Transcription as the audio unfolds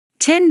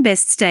10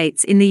 Best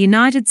States in the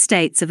United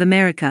States of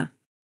America.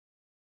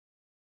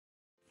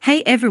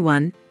 Hey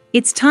everyone,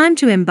 it's time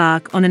to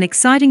embark on an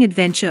exciting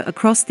adventure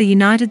across the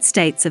United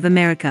States of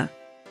America.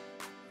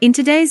 In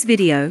today's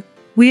video,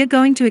 we are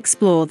going to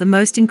explore the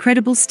most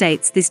incredible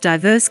states this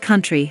diverse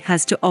country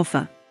has to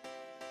offer.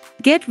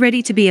 Get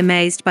ready to be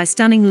amazed by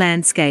stunning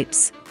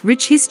landscapes,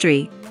 rich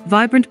history,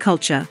 vibrant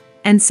culture,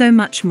 and so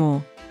much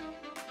more.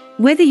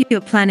 Whether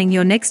you're planning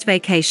your next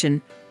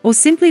vacation or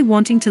simply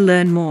wanting to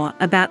learn more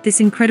about this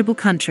incredible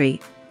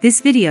country, this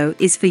video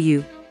is for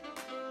you.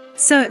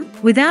 So,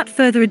 without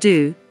further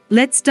ado,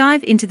 let's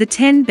dive into the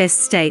 10 best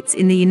states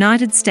in the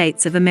United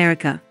States of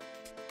America.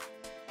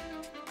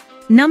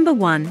 Number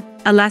 1,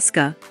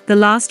 Alaska, the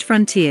last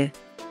frontier.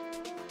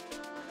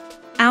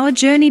 Our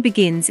journey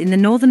begins in the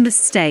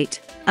northernmost state,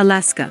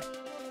 Alaska.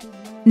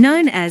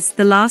 Known as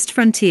the last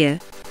frontier,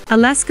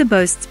 Alaska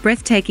boasts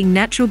breathtaking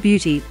natural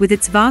beauty with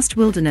its vast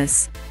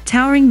wilderness,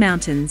 towering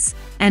mountains,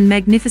 and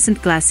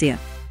magnificent glacier.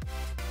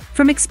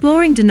 From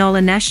exploring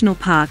Denali National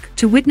Park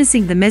to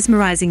witnessing the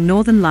mesmerizing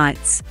northern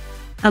lights,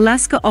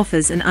 Alaska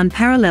offers an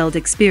unparalleled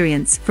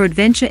experience for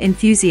adventure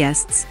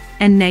enthusiasts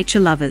and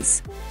nature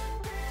lovers.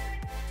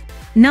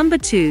 Number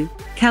 2,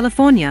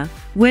 California,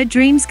 where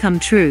dreams come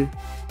true.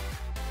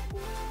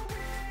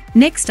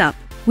 Next up,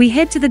 we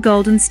head to the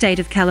Golden State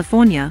of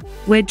California,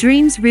 where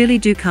dreams really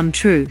do come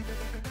true.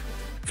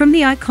 From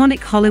the iconic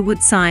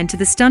Hollywood sign to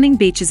the stunning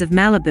beaches of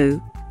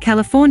Malibu,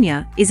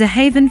 California is a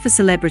haven for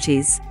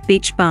celebrities,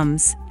 beach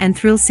bums, and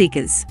thrill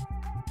seekers.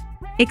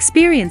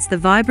 Experience the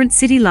vibrant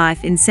city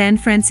life in San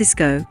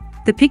Francisco,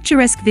 the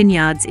picturesque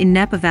vineyards in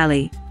Napa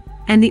Valley,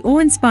 and the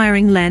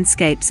awe-inspiring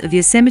landscapes of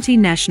Yosemite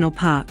National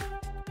Park.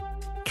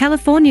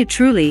 California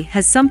truly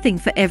has something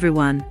for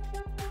everyone.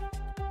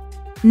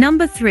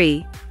 Number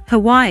 3,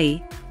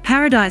 Hawaii,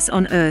 paradise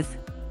on earth.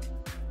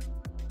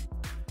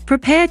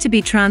 Prepare to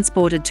be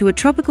transported to a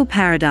tropical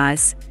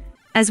paradise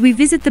as we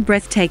visit the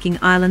breathtaking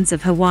islands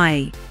of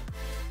Hawaii.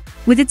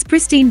 With its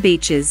pristine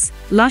beaches,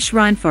 lush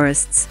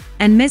rainforests,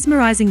 and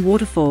mesmerizing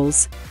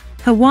waterfalls,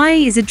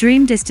 Hawaii is a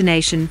dream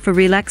destination for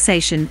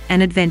relaxation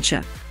and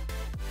adventure.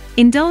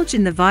 Indulge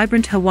in the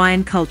vibrant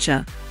Hawaiian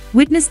culture,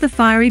 witness the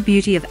fiery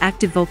beauty of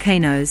active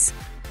volcanoes,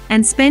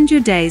 and spend your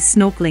days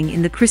snorkeling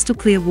in the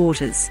crystal-clear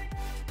waters.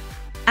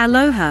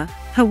 Aloha,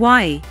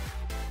 Hawaii.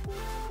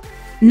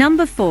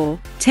 Number 4,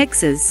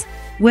 Texas,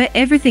 where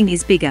everything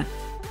is bigger.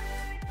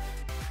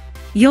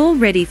 You're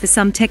ready for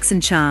some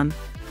Texan charm?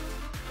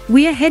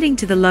 We are heading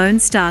to the Lone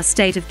Star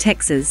State of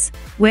Texas,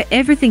 where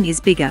everything is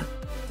bigger.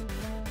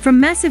 From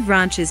massive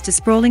ranches to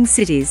sprawling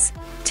cities,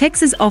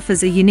 Texas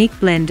offers a unique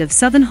blend of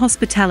southern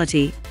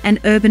hospitality and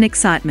urban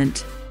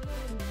excitement.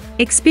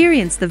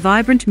 Experience the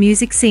vibrant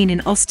music scene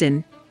in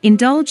Austin,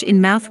 indulge in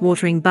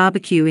mouth-watering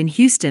barbecue in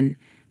Houston,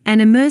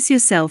 and immerse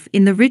yourself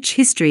in the rich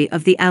history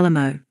of the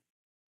Alamo.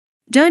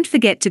 Don't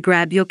forget to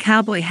grab your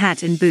cowboy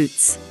hat and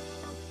boots.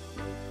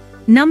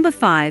 Number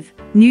 5,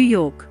 New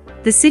York,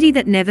 the city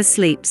that never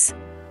sleeps.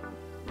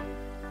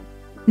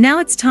 Now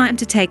it's time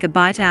to take a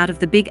bite out of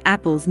the Big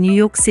Apple's New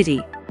York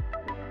City.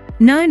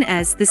 Known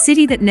as the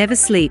city that never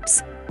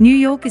sleeps, New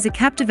York is a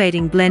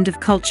captivating blend of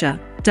culture,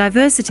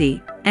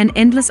 diversity, and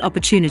endless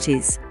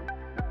opportunities.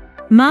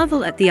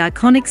 Marvel at the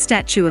iconic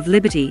Statue of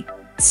Liberty,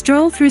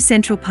 stroll through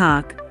Central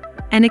Park,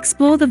 and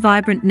explore the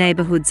vibrant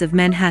neighborhoods of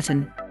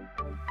Manhattan.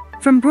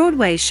 From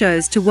Broadway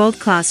shows to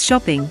world-class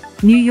shopping,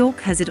 New York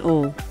has it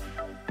all.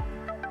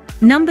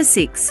 Number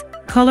 6,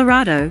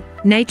 Colorado,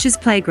 nature's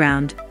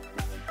playground.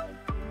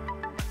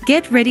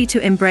 Get ready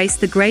to embrace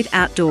the great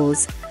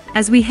outdoors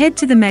as we head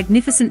to the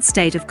magnificent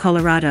state of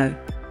Colorado.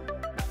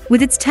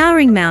 With its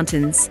towering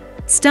mountains,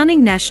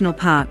 stunning national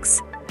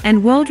parks,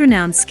 and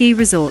world-renowned ski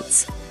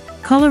resorts,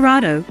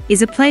 Colorado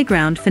is a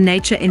playground for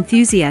nature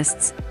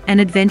enthusiasts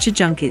and adventure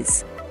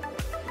junkies.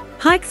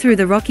 Hike through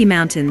the Rocky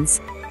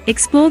Mountains,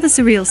 explore the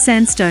surreal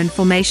sandstone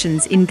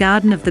formations in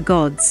Garden of the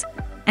Gods,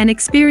 and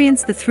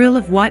experience the thrill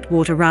of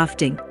whitewater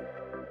rafting.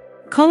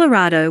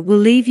 Colorado will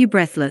leave you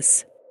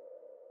breathless.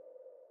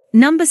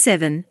 Number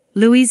 7,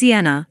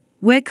 Louisiana,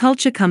 where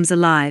culture comes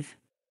alive.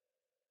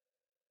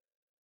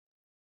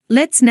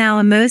 Let's now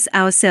immerse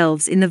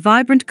ourselves in the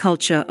vibrant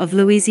culture of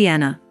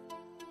Louisiana.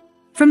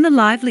 From the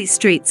lively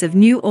streets of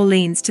New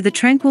Orleans to the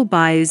tranquil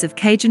bayous of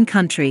Cajun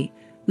country,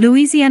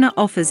 Louisiana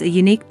offers a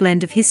unique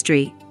blend of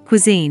history,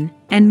 cuisine,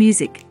 and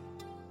music.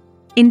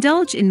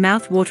 Indulge in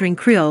mouth-watering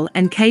Creole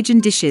and Cajun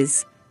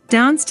dishes,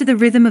 dance to the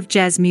rhythm of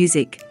jazz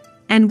music,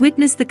 and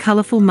witness the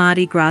colorful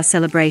Mardi Gras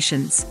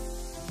celebrations.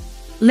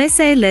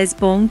 Laissez-les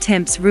bon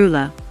temps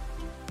rouler.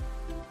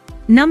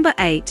 Number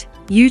 8,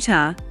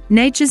 Utah,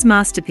 nature's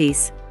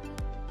masterpiece.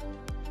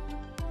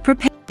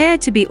 Prepare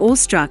to be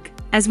awestruck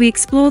as we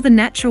explore the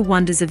natural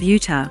wonders of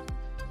Utah.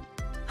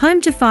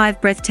 Home to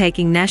 5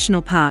 breathtaking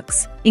national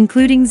parks,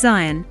 including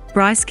Zion,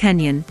 Bryce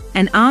Canyon,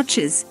 and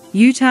Arches,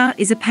 Utah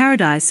is a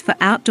paradise for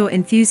outdoor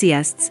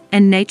enthusiasts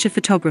and nature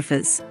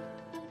photographers.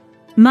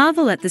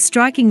 Marvel at the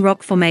striking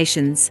rock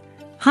formations,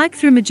 hike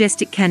through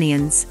majestic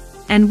canyons,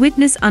 and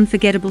witness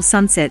unforgettable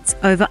sunsets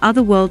over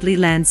otherworldly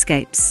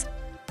landscapes.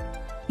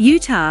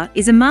 Utah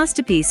is a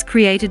masterpiece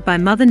created by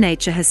Mother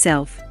Nature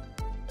herself.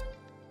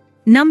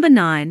 Number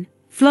 9.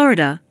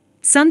 Florida,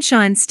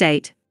 Sunshine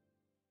State.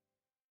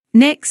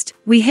 Next,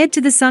 we head to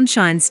the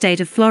Sunshine State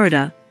of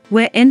Florida,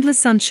 where endless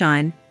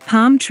sunshine,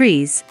 palm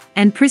trees,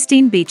 and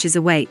pristine beaches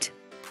await.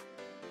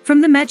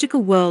 From the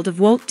magical world of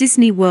Walt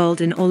Disney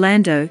World in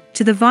Orlando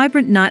to the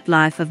vibrant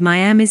nightlife of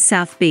Miami's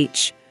South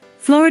Beach,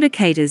 Florida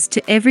caters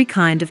to every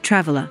kind of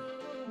traveler.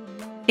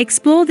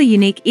 Explore the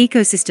unique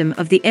ecosystem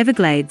of the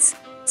Everglades,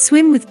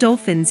 swim with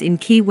dolphins in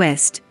Key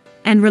West,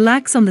 and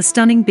relax on the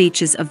stunning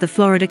beaches of the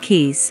Florida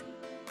Keys.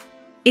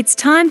 It's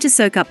time to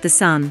soak up the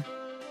sun.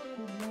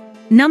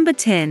 Number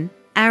 10.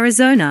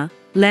 Arizona,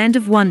 Land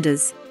of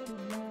Wonders.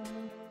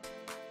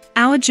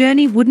 Our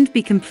journey wouldn't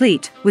be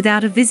complete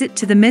without a visit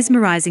to the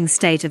mesmerizing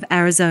state of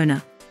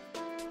Arizona.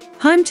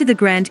 Home to the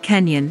Grand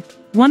Canyon,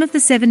 one of the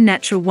 7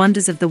 natural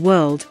wonders of the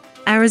world,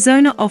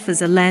 Arizona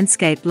offers a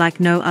landscape like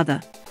no other.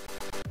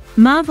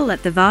 Marvel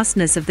at the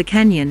vastness of the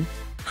canyon,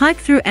 hike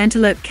through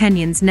Antelope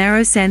Canyon's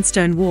narrow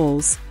sandstone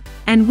walls,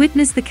 and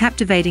witness the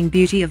captivating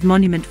beauty of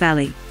Monument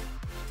Valley.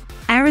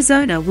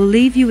 Arizona will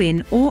leave you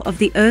in awe of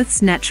the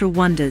Earth's natural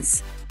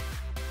wonders.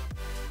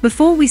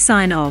 Before we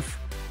sign off,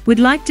 we'd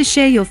like to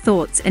share your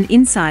thoughts and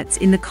insights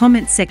in the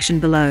comments section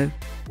below.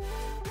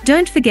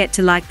 Don't forget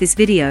to like this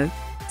video,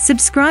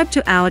 subscribe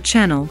to our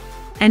channel,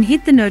 and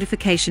hit the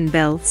notification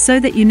bell so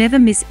that you never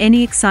miss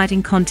any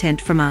exciting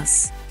content from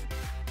us.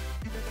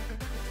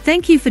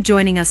 Thank you for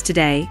joining us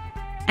today,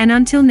 and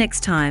until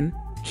next time,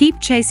 keep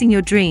chasing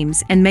your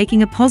dreams and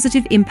making a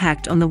positive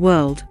impact on the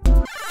world.